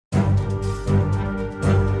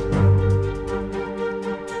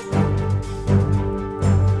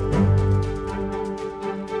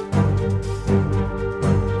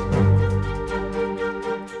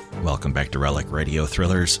Relic Radio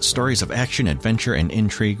Thrillers, stories of action, adventure, and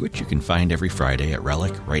intrigue, which you can find every Friday at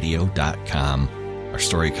relicradio.com. Our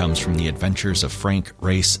story comes from the adventures of Frank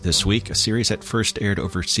Race this week, a series that first aired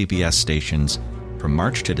over CBS stations from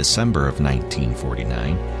March to December of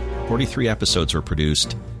 1949. 43 episodes were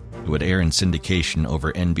produced. It would air in syndication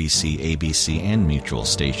over NBC, ABC, and Mutual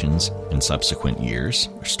stations in subsequent years.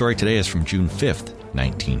 Our story today is from June 5th,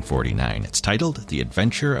 1949. It's titled The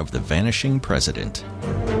Adventure of the Vanishing President.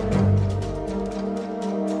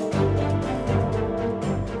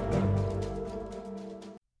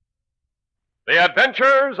 The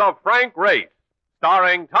Adventures of Frank Race,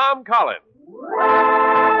 starring Tom Collins.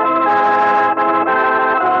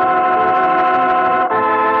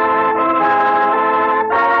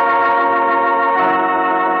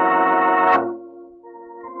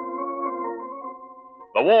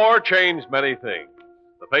 The war changed many things,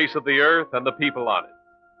 the face of the earth and the people on it.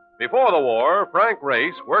 Before the war, Frank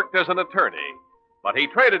Race worked as an attorney, but he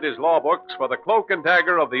traded his law books for the cloak and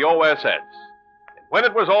dagger of the OSS. And when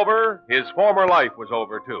it was over, his former life was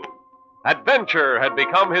over, too. Adventure had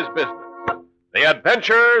become his business. The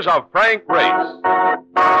Adventures of Frank Race.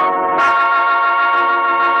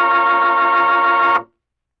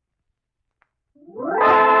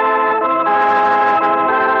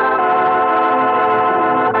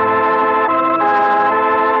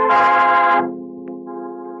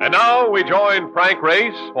 And now we join Frank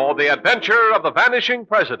Race for the adventure of the vanishing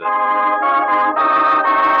president.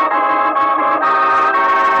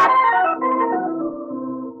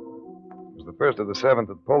 It was the first of the seventh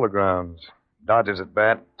at Polo Grounds. Dodgers at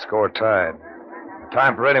bat, score tied.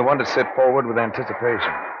 Time for anyone to sit forward with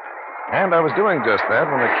anticipation. And I was doing just that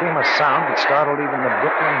when there came a sound that startled even the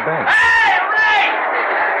Brooklyn bench. Hey, Ray!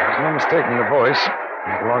 There was no mistaking the voice.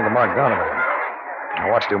 It belonged to Mark Donovan. I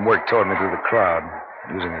watched him work toward me through the crowd,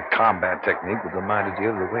 using a combat technique that reminded you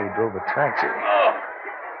of the way he drove a taxi.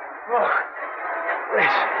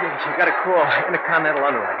 Race, you got a call. Intercontinental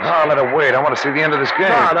Underwriters. No, let it wait. I want to see the end of this game.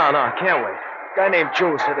 No, I can't wait. A guy named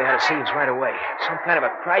Jules said they had to see us right away. Some kind of a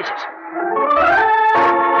crisis.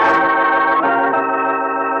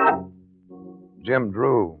 Jim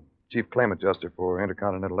Drew, chief claim adjuster for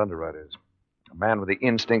Intercontinental Underwriters. A man with the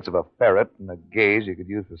instincts of a ferret and a gaze you could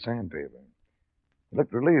use for sandpaper. He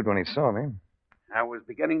looked relieved when he saw me. I was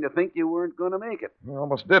beginning to think you weren't going to make it. I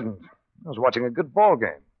almost didn't. I was watching a good ball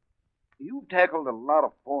game. You've tackled a lot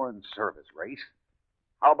of foreign service, Race.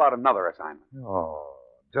 How about another assignment? Oh,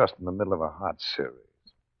 just in the middle of a hot series.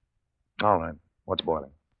 All right. What's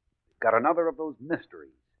boiling? Got another of those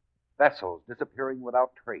mysteries. Vessels disappearing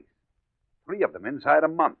without trace. 3 of them inside a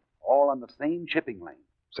month, all on the same shipping lane.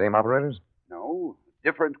 Same operators? No,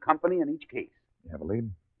 different company in each case. You have a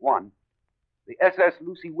lead? 1. The SS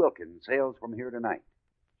Lucy Wilkins sails from here tonight.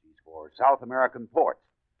 She's for South American ports.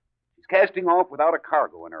 She's casting off without a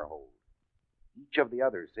cargo in her hold. Each of the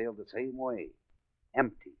others sailed the same way.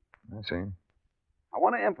 Empty. I see. I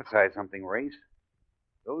want to emphasize something, Race.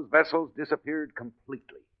 Those vessels disappeared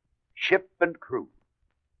completely. Ship and crew.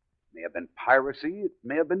 It may have been piracy. It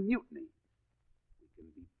may have been mutiny. We can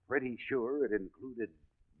be pretty sure it included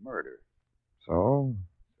murder. So?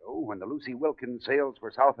 So, when the Lucy Wilkins sails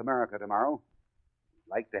for South America tomorrow, we'd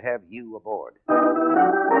like to have you aboard.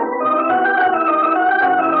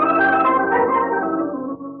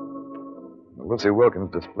 The Lucy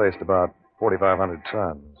Wilkins displaced about 4,500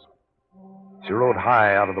 tons. She rode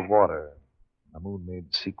high out of the water. The moon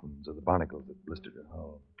made sequins of the barnacles that blistered her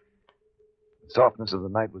hull. The softness of the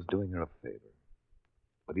night was doing her a favor.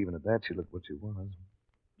 But even at that, she looked what she was.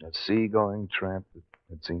 A sea-going tramp that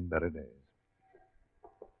had seen better days.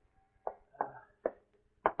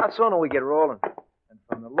 How soon do we get rolling? And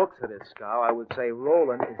from the looks of this scow, I would say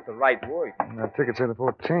rolling is the right word. The tickets say the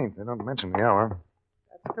 14th. They don't mention the hour.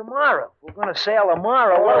 That's tomorrow. If we're going to sail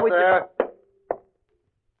tomorrow, what are we there?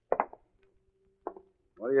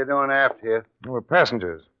 What are you doing aft here? We're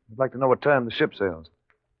passengers. We'd like to know what time the ship sails.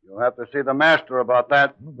 You'll have to see the master about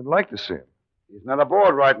that. We'd like to see him. He's not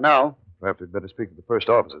aboard right now. Perhaps we'd better speak to the first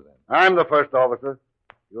officer then. I'm the first officer.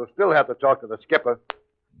 You'll still have to talk to the skipper.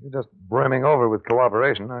 You're just brimming over with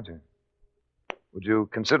cooperation, aren't you? Would you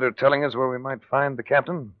consider telling us where we might find the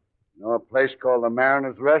captain? You know a place called the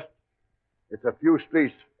Mariner's Rest? It's a few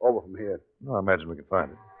streets over from here. No, I imagine we can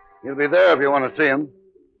find it. He'll be there if you want to see him.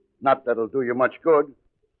 Not that it'll do you much good.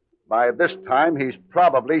 By this time, he's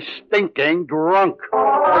probably stinking drunk.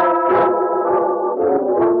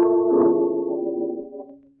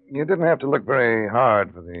 You didn't have to look very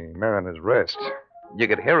hard for the Mariner's Rest. You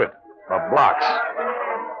could hear it for blocks.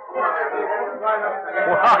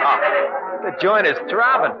 Wow. The joint is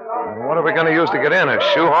throbbing. What are we going to use to get in? A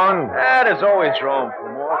shoehorn? There's always room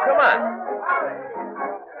for more. Come on.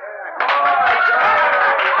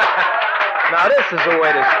 Now, this is the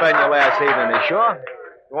way to spend your last evening ashore.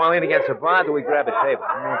 You want to lean against the bar, do we grab a table?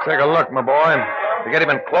 Take a look, my boy. If you get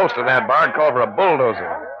even close to that bar, call for a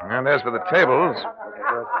bulldozer. And as for the tables...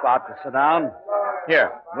 Is a spot to sit down?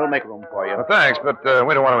 Here, we'll make room for you. Well, thanks, but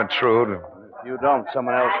we don't want to intrude. If you don't,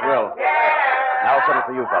 someone else will. I'll settle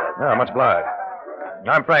for you, fellas. Yeah, much obliged.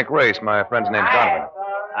 I'm Frank Race. My friend's name's Donovan.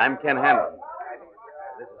 I'm Ken Hanlon.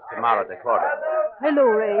 This is Tamara DeCorda. Hello,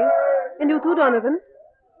 Ray. And you too, Donovan.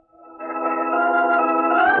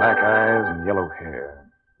 Black eyes and yellow hair.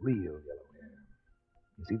 Real yellow hair.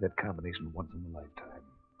 You see that combination once in a lifetime.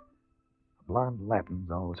 A blonde Latin's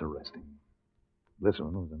always arresting. This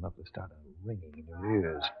one was enough to start a ringing in your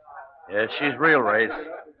ears. Yes, she's real race.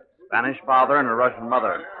 Spanish father and a Russian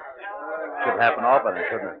mother. Should happen often,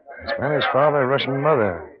 shouldn't it? Spanish father, Russian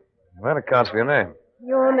mother. Well, that accounts for your name.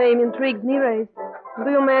 Your name intrigues me, Ray. Do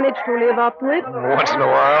you manage to live up to it? Once in a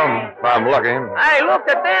while, if I'm lucky. Hey, look,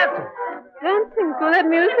 they're dancing. Dancing to that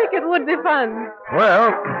music, it would be fun. Well,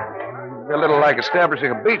 a little like establishing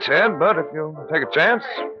a beachhead, but if you'll take a chance,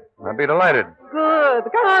 I'd be delighted. Good.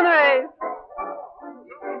 Come on, Ray.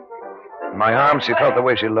 In my arms, she felt the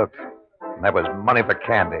way she looked. And that was money for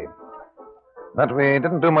candy. But we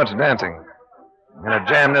didn't do much dancing. In a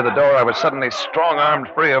jam near the door, I was suddenly strong-armed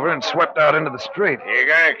free of her and swept out into the street. You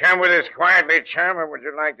gonna come with us quietly, chum, or would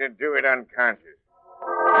you like to do it unconscious?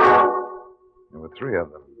 There were three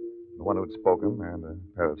of them. The one who had spoken and a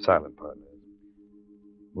pair of silent partners.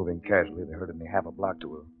 Moving casually, they herded me half a block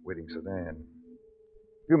to a waiting sedan.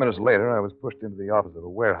 A few minutes later, I was pushed into the office of a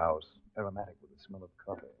warehouse, aromatic with the smell of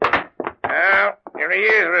coffee. Well, here he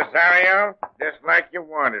is, Rosario. Just like you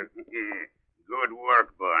wanted. Good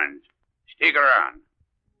work, Barnes. Stick around.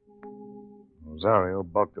 Rosario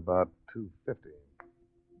bulked about 250.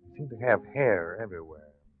 He seemed to have hair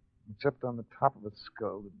everywhere, except on the top of a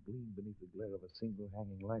skull that gleamed beneath the glare of a single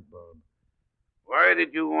hanging light bulb. Why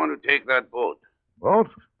did you want to take that boat? Boat?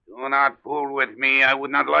 Do not fool with me. I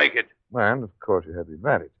would not like it. And, of course, you had the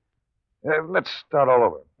advantage. Let's start all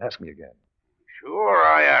over. Ask me again. Sure,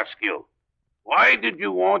 I ask you. Why did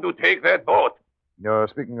you want to take that boat? You're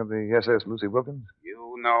speaking of the SS Lucy Wilkins?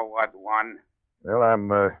 You know what one. Well,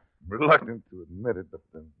 I'm reluctant to admit it, but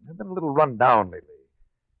I've been a little run down lately.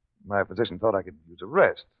 My physician thought I could use a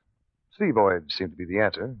rest. Sea voyage seemed to be the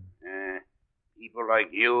answer. People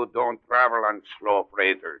like you don't travel on slow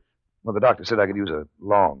freighters. Well, the doctor said I could use a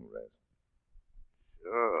long rest.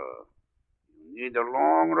 Sure. You need a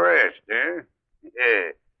long rest, eh?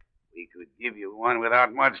 We could give you one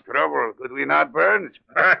without much trouble, could we not, Burns?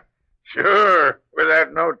 Sure,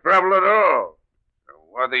 without no trouble at all. So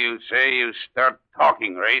what do you say you start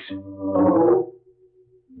talking, Race? He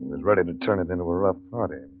was ready to turn it into a rough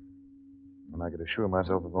party. And I could assure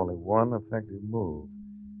myself of only one effective move.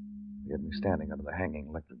 He had me standing under the hanging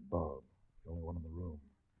electric bulb, the only one in the room.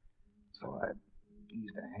 So I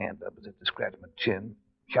eased a hand up as if to scratch my chin,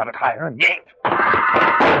 shot it higher, and yanked.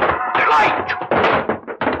 Light!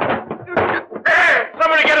 Hey,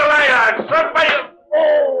 somebody get a light on! Somebody...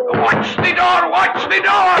 Oh! Watch the door! Watch the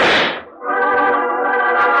door!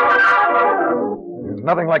 There's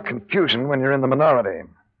nothing like confusion when you're in the minority,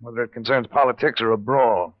 whether it concerns politics or a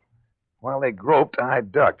brawl. While they groped, I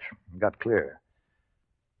ducked and got clear.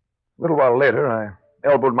 A little while later, I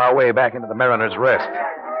elbowed my way back into the Mariner's Rest.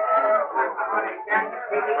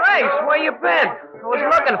 Race, where you been? I was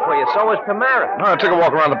looking for you. So was Tamara. I took a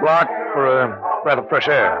walk around the block for a breath of fresh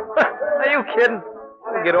air. Are you kidding?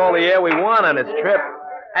 We'll get all the air we want on this trip.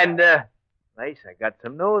 And, Race, I got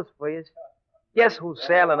some news for you. Guess who's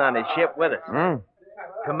sailing on the ship with us?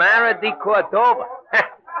 Tamara de Cordova.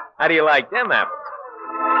 How do you like them apples?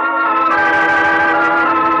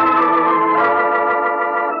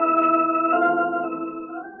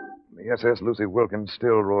 The SS Lucy Wilkins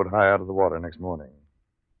still rode high out of the water next morning.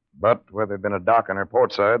 But where there'd been a dock on her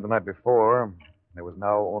port side the night before, there was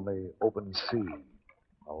now only open sea.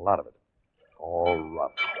 A lot of it. All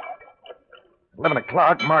rough. 11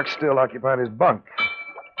 o'clock, Mark still occupied his bunk.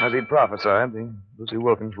 As he'd prophesied, the Lucy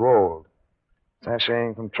Wilkins rolled,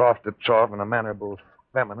 sashaying from trough to trough in a manner both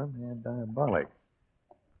feminine and diabolic.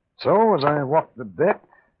 So, as I walked the deck,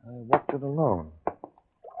 I walked it alone.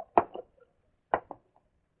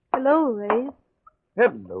 Hello, Ray.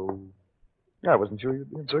 Hello. I wasn't sure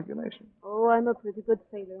you'd be in circulation. Oh, I'm a pretty good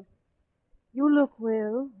sailor. You look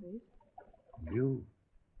well, Ray. You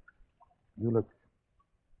look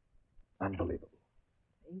unbelievable.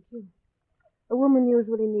 Thank you. A woman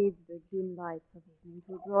usually needs the dim lights of evening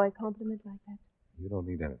to draw a compliment like that. You don't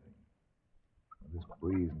need anything. This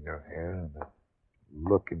breeze in your hair and that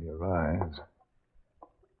look in your eyes.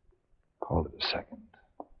 Hold it a second.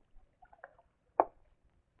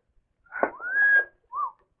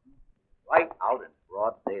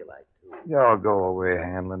 Y'all go away,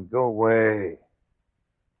 Hanlon. Go away.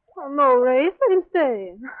 Oh, no, Race. Let him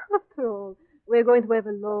stay. After all, we're going to have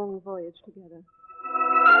a long voyage together.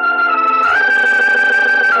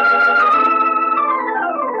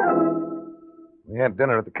 We had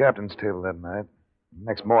dinner at the captain's table that night.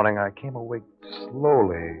 Next morning, I came awake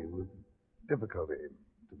slowly, with difficulty,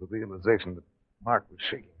 to the realization that Mark was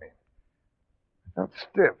shaking me. I felt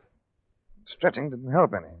stiff. Stretching didn't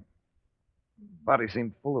help any. The body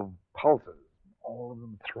seemed full of pulses, all of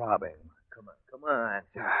them throbbing. Come on.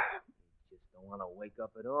 You just don't want to wake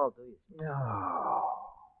up at all, do you? No.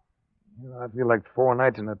 I feel like 4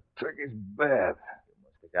 nights in a turkey's bath. You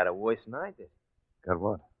must have got a worse night. Got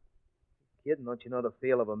what? Kid, don't you know the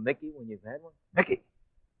feel of a Mickey when you've had one? Mickey.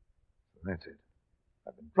 That's it.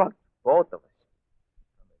 I've been drunk. Both of us.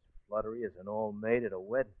 I'm as fluttery as an old maid at a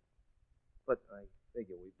wedding. But I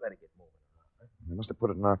figure we better get moving around. Huh? They must have put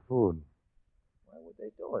it in our food. Why would they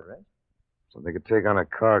do it, right? So they could take on a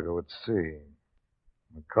cargo at sea.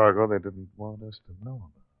 A cargo they didn't want us to know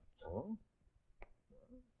about. Oh?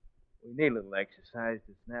 We need a little exercise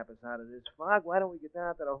to snap us out of this fog. Why don't we get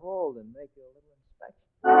down to the hold and make a little inspection?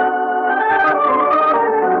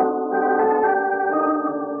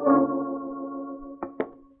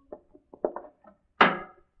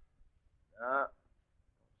 Don't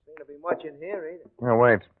seem to be much in here either. Now,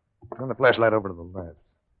 wait. Turn the flashlight over to the left.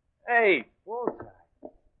 Hey, bullseye.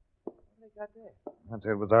 What do they got there? I'd say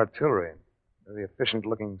it was artillery. Very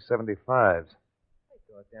efficient-looking 75s. I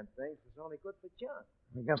thought them things was only good for junk.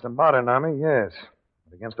 Against a modern army, yes.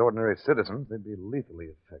 But against ordinary citizens, they'd be lethally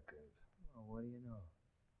effective. Oh, what do you know?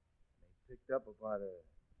 They picked up about a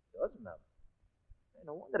dozen of them. Hey,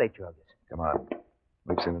 no wonder they drug us. Come on.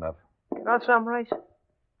 We've seen enough. You know something, Rice?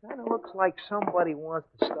 Kind of looks like somebody wants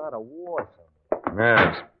to start a war somewhere.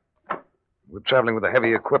 Yes. We're traveling with the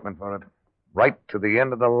heavy equipment for it. Right to the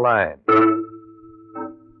end of the line.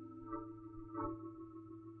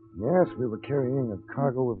 Yes, we were carrying a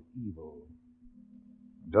cargo of evil.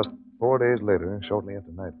 Just 4 days later, shortly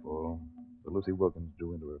after nightfall, the Lucy Wilkins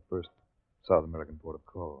drew into her first South American port of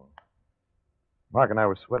call. Mark and I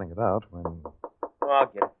were sweating it out when... Oh, I'll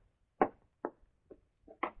get it.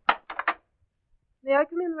 May I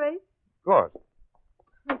come in, Ray? Of course.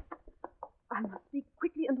 I must speak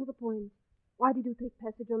quickly and to the point. Why did you take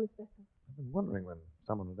passage on this vessel? I've been wondering when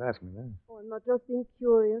someone would ask me that. Oh, I'm not just being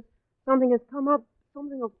curious. Something has come up,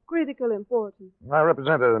 something of critical importance. I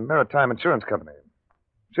represent a maritime insurance company.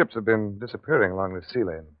 Ships have been disappearing along this sea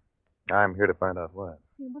lane. I'm here to find out why.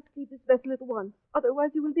 You must leave this vessel at once.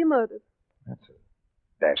 Otherwise, you will be murdered. That's a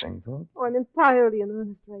dashing thought. Oh, I'm entirely in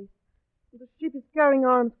earnest, Ray. The ship is carrying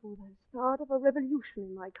arms for the start of a revolution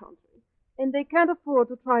in my country. And they can't afford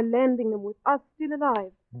to try landing them with us still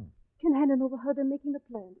alive. Ken Hannon overheard them making the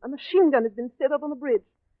plan. A machine gun has been set up on the bridge.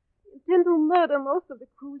 They intend to murder most of the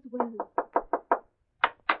crew as well.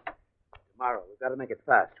 Tomorrow, we've got to make it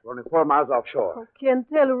fast. We're only 4 miles offshore. Oh, Ken,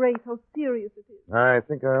 tell Ray how serious it is. I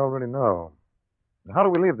think I already know. How do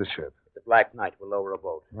we leave the ship? The Black Knight will lower a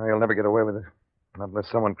boat. Well, you'll never get away with it. Not unless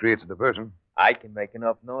someone creates a diversion. I can make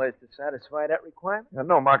enough noise to satisfy that requirement.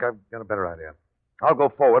 No, Mark, I've got a better idea. I'll go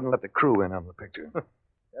forward and let the crew in on the picture.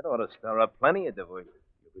 That ought to stir up plenty of diversion.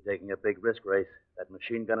 You'll be taking a big risk, Race. That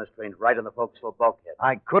machine gun is trained right on the forecastle bulkhead.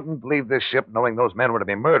 I couldn't leave this ship knowing those men were to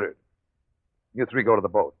be murdered. You 3 go to the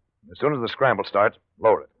boat. As soon as the scramble starts,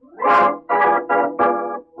 lower it.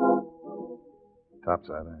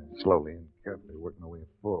 Topside, I slowly and carefully worked my way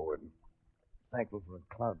forward. Thankful for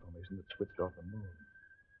a cloud formation that switched off the moon.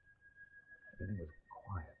 Everything was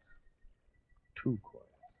quiet. Too quiet.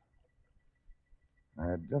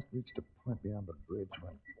 I had just reached a point beyond the bridge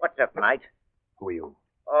when... What's up, mate? Who are you?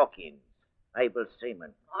 Hawkins. Able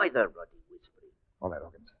seaman. Either ruddy whispering. All right,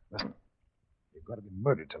 Hawkins. Listen. You've got to be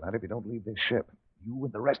murdered tonight if you don't leave this ship. You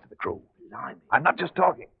and the rest of the crew. Blimey. I'm not just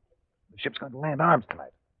talking. The ship's going to land arms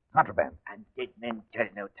tonight. Contraband. And dead men tell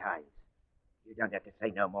no ties. You don't have to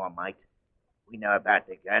say no more, mate. We know about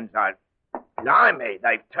the guns. Blimey,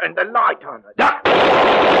 they've turned the light on us.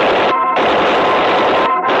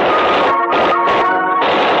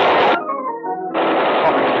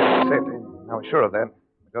 Hawkins came to safety. I was sure of that,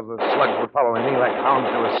 because the slugs were following me like hounds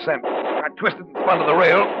to a scent. I twisted and spun to the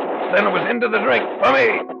rail. Then it was into the drink for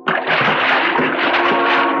me.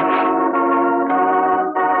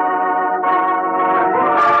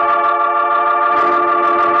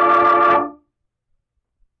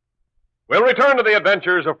 We'll return to the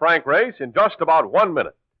adventures of Frank Race in just about 1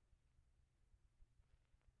 minute.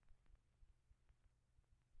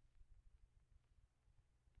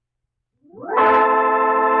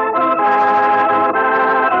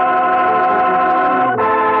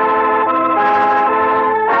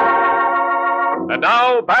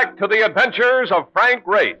 Now, back to the adventures of Frank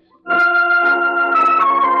Race.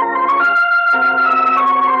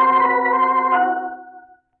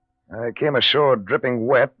 I came ashore dripping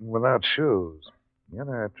wet and without shoes. Yet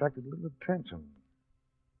I attracted little attention.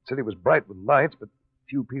 The city was bright with lights, but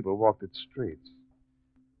few people walked its streets.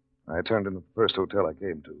 I turned into the first hotel I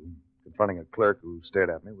came to, confronting a clerk who stared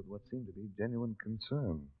at me with what seemed to be genuine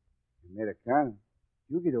concern. Americano,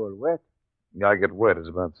 you get all wet. Yeah, I get wet is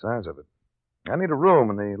about the size of it. I need a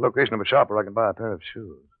room and the location of a shop where I can buy a pair of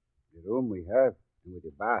shoes. The room we have, and with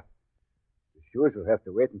the bath. The shoes will have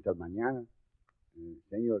to wait until mañana. The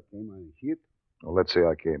senor came on a ship. Well, let's say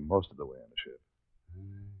I came most of the way on the ship.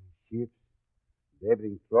 Ships, they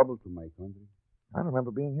bring trouble to my country. I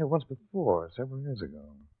remember being here once before, several years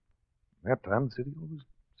ago. That time, the city always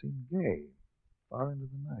seemed gay, far into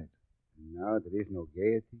the night. And now there is no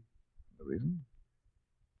gaiety. The reason?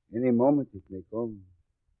 Any moment it may come,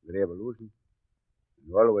 the revolution.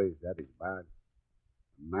 And always that is bad.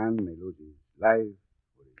 A man may lose his life,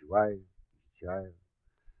 or his wife, his child.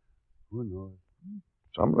 Who knows?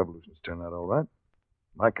 Some revolutions turn out all right.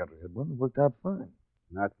 My country had one that worked out fine.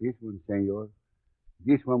 Not this one, senor.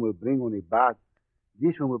 This one will bring only bad.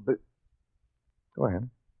 This one will bring... Go ahead.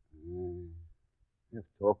 I've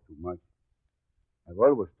talked too much. I've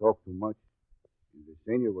always talked too much. If the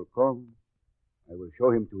senor will come, I will show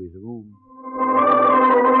him to his room.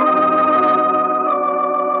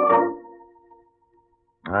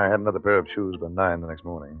 I had another pair of shoes by 9 the next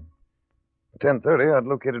morning. At 10:30, I'd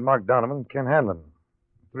located Mark Donovan and Ken Hanlon.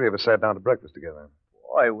 The three of us sat down to breakfast together.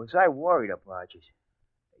 Boy, was I worried about you.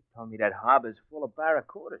 They told me that harbor's full of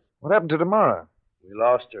barracudas. What happened to Tamara? We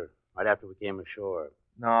lost her right after we came ashore.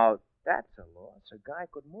 No, that's a loss a guy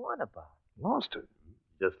could mourn about. Lost her?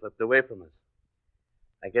 Just slipped away from us.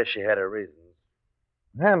 I guess she had her reasons.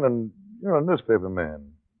 Hanlon, you're a newspaper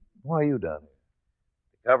man. Why are you down here?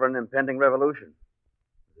 To cover an impending revolution.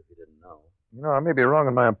 As if you didn't know. You know, I may be wrong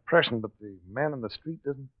in my impression, but the man in the street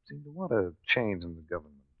doesn't seem to want a change in the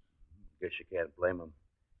government. Guess you can't blame him.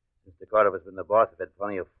 Since the Cordova's been the boss, they've had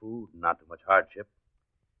plenty of food and not too much hardship.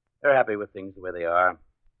 They're happy with things the way they are.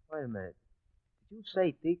 Wait a minute. Did you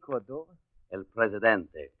say T. Cordova? El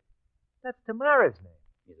Presidente. That's Tamara's name.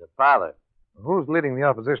 He's a father. Who's leading the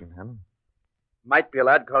opposition, Hanlon? Might be a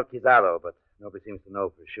lad called Kizarro, but nobody seems to know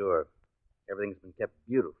for sure. Everything's been kept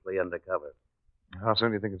beautifully undercover. How soon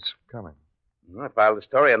do you think it's coming? I filed a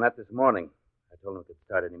story on that this morning. I told him it could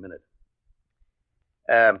start any minute.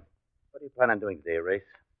 What do you plan on doing today, Race?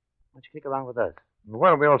 Why don't you kick around with us? Why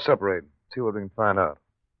don't we all separate? See what we can find out.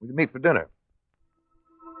 We can meet for dinner.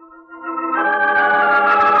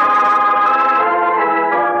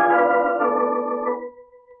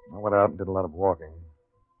 I went out and did a lot of walking,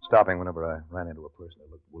 stopping whenever I ran into a person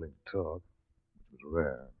that looked willing to talk, which was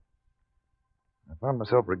rare. I found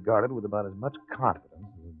myself regarded with about as much confidence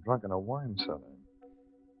as a drunk in a wine cellar.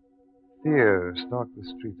 Fear stalked the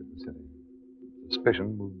streets of the city.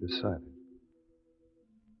 Suspicion moved beside it.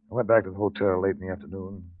 I went back to the hotel late in the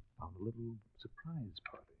afternoon and found a little surprise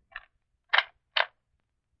party.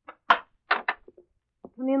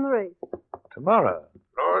 Come in, Race. Tamara.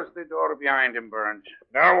 Close the door behind him, Burns.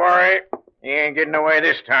 Don't worry. He ain't getting away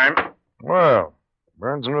this time. Well,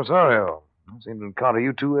 Burns and Rosario. I seem to encounter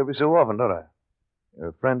you two every so often, don't I?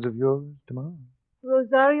 They're friends of yours, Tamara?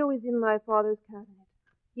 Rosario is in my father's cabinet.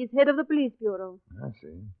 He's head of the police bureau. I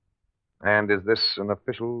see. And is this an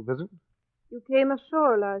official visit? You came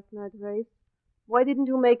ashore last night, Race. Why didn't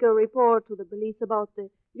you make a report to the police about the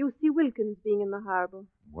Lucy Wilkins being in the harbor?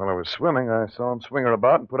 While I was swimming, I saw him swing her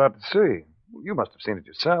about and put out to sea. Well, you must have seen it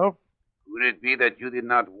yourself. Could it be that you did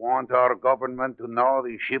not want our government to know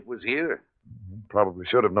the ship was here? Probably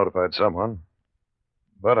should have notified someone.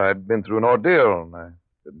 But I'd been through an ordeal, and I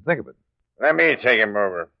didn't think of it. Let me take him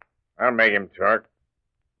over. I'll make him talk.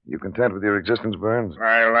 You content with your existence, Burns?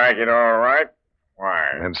 I like it all right.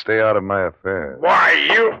 Why? And stay out of my affairs. Why,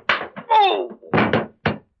 you... Oh!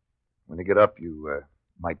 When you get up, you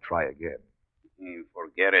might try again.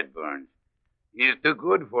 Forget it, Burns. He's too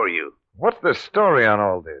good for you. What's the story on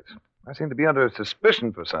all this? I seem to be under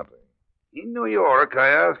suspicion for something. In New York, I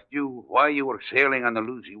asked you why you were sailing on the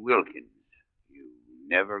Lucy Wilkins. You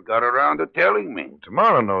never got around to telling me.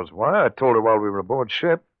 Tamara knows why. I told her while we were aboard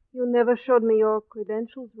ship. You never showed me your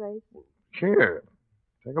credentials, Race. Here.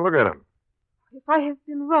 Take a look at them. If I have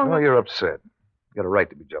been wrong... Oh, you're upset. You got a right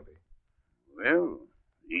to be jumpy. Well,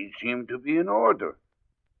 these seem to be in order.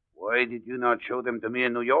 Why did you not show them to me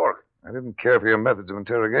in New York? I didn't care for your methods of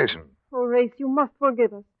interrogation. Oh, Race, you must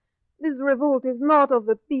forgive us. This revolt is not of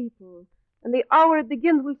the people. And the hour it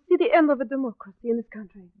begins, we'll see the end of a democracy in this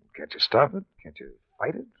country. Can't you stop it? Can't you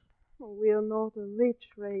fight it? We're not a rich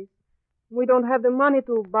race. We don't have the money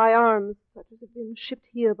to buy arms, such as have been shipped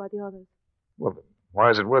here by the others. Well, then why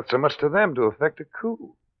is it worth so much to them to effect a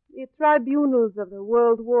coup? The tribunals of the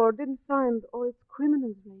World War didn't find all its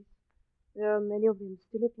criminals, Race. There are many of them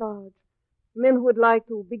still at large. Men who would like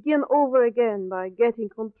to begin over again by getting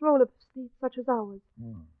control of states such as ours.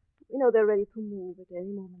 We know they're ready to move at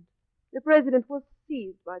any moment. The president was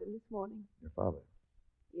seized by them this morning. Your father?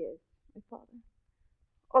 Yes, my father.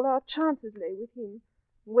 All our chances lay with him.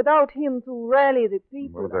 Without him to rally the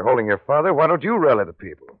people... Well, if they're holding your father, why don't you rally the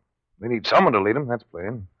people? They need someone to lead them, that's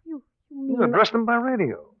plain. You You mean... address them by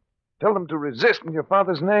radio. Tell them to resist in your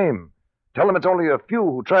father's name. Tell them it's only a few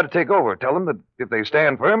who try to take over. Tell them that if they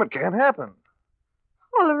stand firm, it can't happen.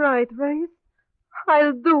 All right, Race.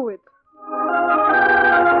 I'll do it.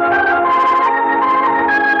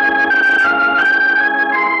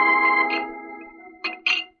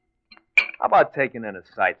 How about taking in the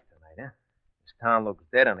sights tonight, huh? This town looks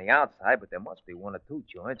dead on the outside, but there must be one or two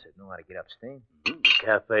joints that know how to get up steam.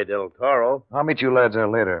 Cafe del Toro. I'll meet you lads there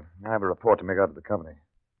later. I have a report to make out to the company.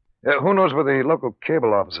 Who knows where the local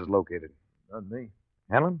cable office is located? Not me.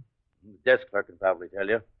 Hanlon? The desk clerk can probably tell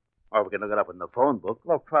you. Or we can look it up in the phone book.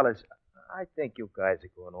 Look, fellas, I think you guys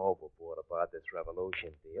are going overboard about this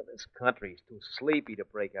revolution deal. This country's too sleepy to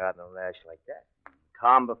break out in a rash like that.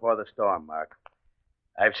 Calm before the storm, Mark.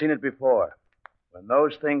 I've seen it before. When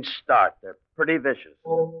those things start, they're pretty vicious.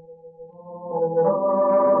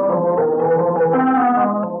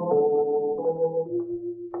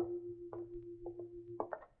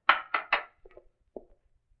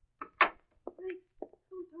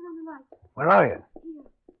 Where are you?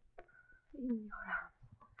 In your arms.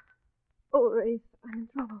 Oh, Race, I'm in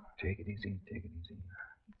trouble. Take it easy, take it easy.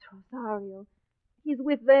 It's Rosario. He's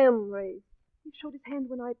with them, Race. He showed his hand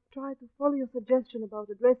when I tried to follow your suggestion about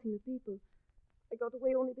addressing the people. I got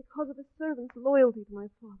away only because of the servant's loyalty to my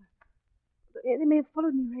father. They may have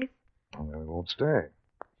followed me, Race. Well, they won't stay.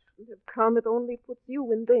 Shouldn't have come. It only puts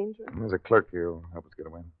you in danger. There's a clerk here who'll help us get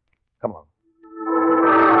away. Come along.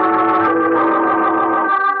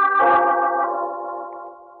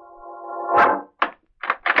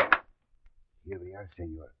 Here we are,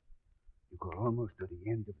 senor. You go almost to the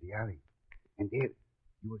end of the alley. And there,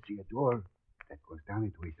 you will see a door that goes down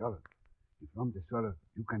into a cellar. And from the cellar,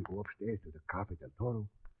 you can go upstairs to the Cafe del Toro.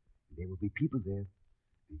 And there will be people there.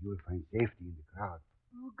 And you will find safety in the crowd.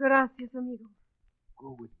 Oh, gracias, amigo.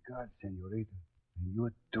 Go with God, senorita. And you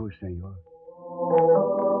too, senor.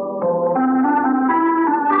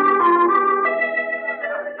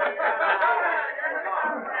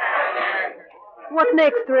 What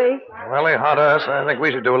next, Race? Well, they hunt us. I think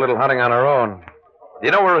we should do a little hunting on our own. Do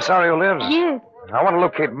you know where Rosario lives? Yes. I want to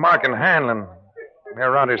locate Mark and Hanlon.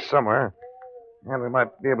 They're around here somewhere. And we might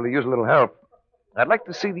be able to use a little help. I'd like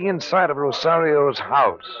to see the inside of Rosario's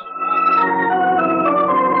house.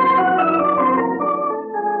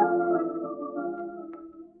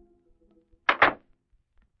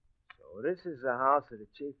 So this is the house of the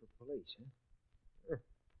chief of police, huh? What a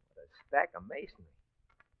stack of masonry.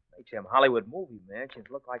 Makes them Hollywood movie mansions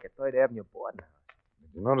look like a Third Avenue boarding house.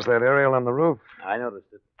 Did you notice that aerial on the roof? I noticed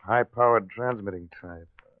it. High-powered transmitting type.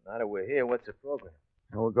 Now that we're here, what's the program?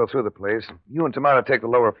 Well, we'll go through the place. You and Tamara take the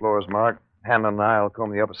lower floors, Mark. Hanlon and I'll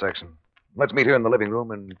comb the upper section. Let's meet here in the living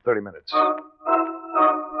room in 30 minutes.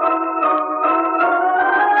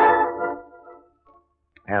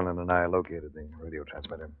 Hanlon and I located the radio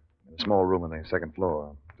transmitter in a small room on the second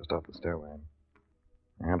floor, just off the stairway.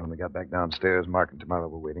 And when we got back downstairs, Mark and Tamara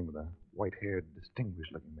were waiting with a white-haired,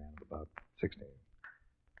 distinguished-looking man of about 60.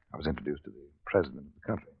 I was introduced to the president of the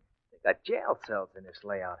country. They got jail cells in this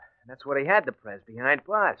layout, and that's where they had the press, behind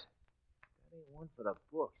bars. That ain't one for the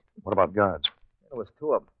books. What about guards? There was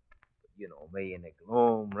two of them. But you know me in the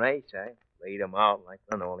gloom race, I laid them out like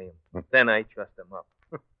linoleum. Then I trussed them up.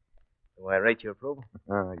 Do I rate your approval?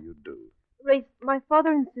 Ah, you do. Race, my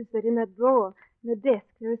father insists that in that drawer, in the desk,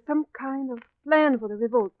 there is some kind of plan for the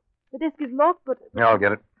revolt. The desk is locked, but... Yeah, I'll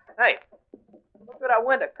get it. Hey, look at that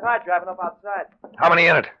window. Car driving up outside. How many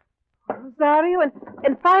in it? Rosario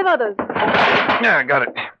and 5 others. Yeah, I got it.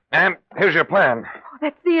 And here's your plan. Oh,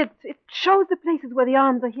 that's it. It shows the places where the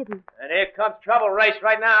arms are hidden. And here comes trouble, Race,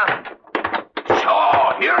 right now.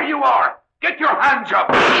 So, here you are. Get your hands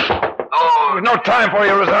up. Oh, no time for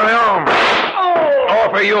you, Rosario. Oh! Or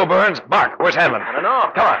for you, Burns. Mark, where's Hanlon? I don't know.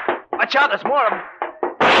 Come on. Watch out, there's more of them.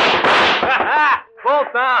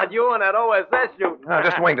 Both down, you and that OSS shooting. No,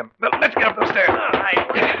 just winged him. Let's get up the stairs. All right,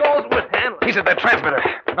 where goes with Hanlon? He's at that transmitter.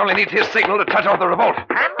 It only needs his signal to touch off the revolt.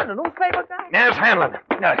 Hanlon, the newspaper guy? There's Hanlon.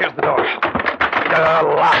 Now, here's the door.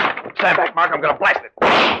 Lock. Stand back, Mark. I'm going to blast it.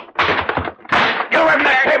 Go! away from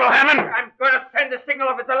that table, Hammond! I'm going to send a signal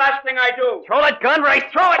if it's the last thing I do. Throw that gun, Race.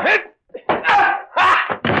 Throw it.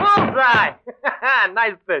 Bullseye.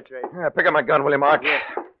 Nice pitch, Race. Yeah, pick up my gun, will you, Mark? Yeah.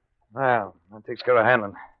 Well, that takes care of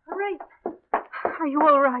handling. Race, are you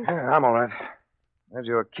all right? Yeah, I'm all right. There's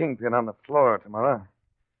your kingpin on the floor tomorrow.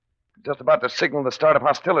 Just about to signal the start of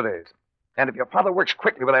hostilities. And if your father works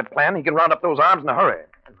quickly with that plan, he can round up those arms in a hurry.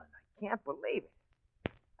 I can't believe it.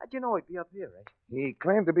 How'd you know he'd be up here, Race? He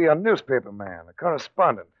claimed to be a newspaper man, a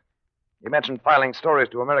correspondent. He mentioned filing stories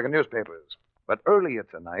to American newspapers. But earlier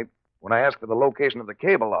tonight, when I asked for the location of the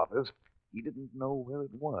cable office, he didn't know where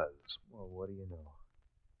it was. Well, what do you know?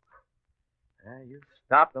 You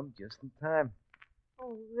stopped them just in time.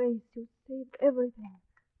 Oh, Race, you saved everything.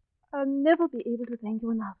 I'll never be able to thank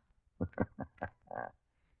you enough.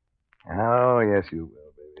 Oh, yes, you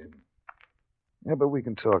will, baby. Yeah, but we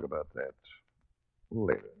can talk about that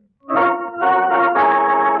later.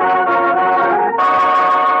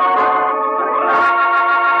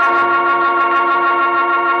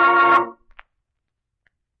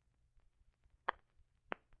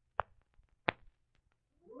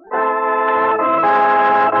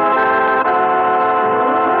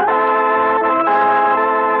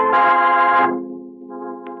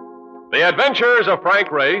 The Adventures of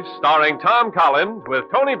Frank Race, starring Tom Collins with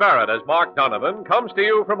Tony Barrett as Mark Donovan, comes to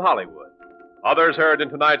you from Hollywood. Others heard in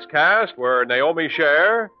tonight's cast were Naomi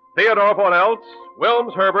Scher, Theodore Von Eltz,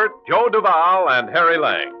 Wilms Herbert, Joe Duvall, and Harry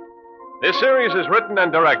Lang. This series is written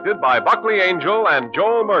and directed by Buckley Angel and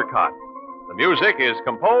Joel Murcott. The music is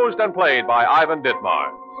composed and played by Ivan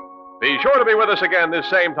Ditmars. Be sure to be with us again this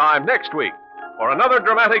same time next week for another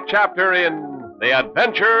dramatic chapter in The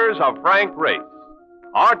Adventures of Frank Race.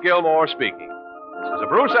 Art Gilmore speaking. This is a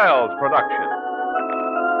Bruce Ells production.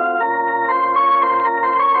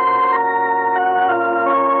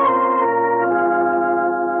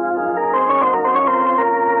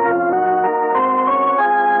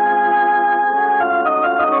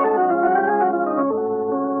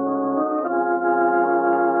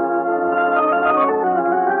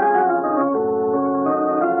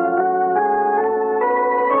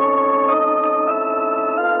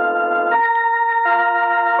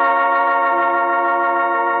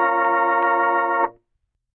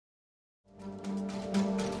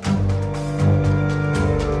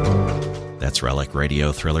 That's Relic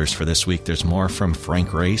Radio Thrillers for this week. There's more from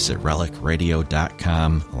Frank Race at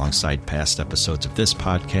relicradio.com, alongside past episodes of this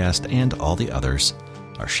podcast and all the others.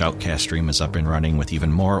 Our Shoutcast stream is up and running with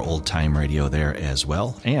even more old-time radio there as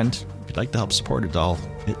well. And if you'd like to help support it all,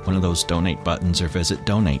 hit one of those donate buttons or visit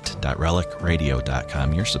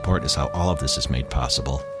donate.relicradio.com. Your support is how all of this is made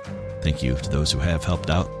possible. Thank you to those who have helped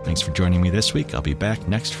out. Thanks for joining me this week. I'll be back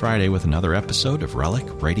next Friday with another episode of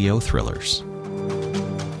Relic Radio Thrillers.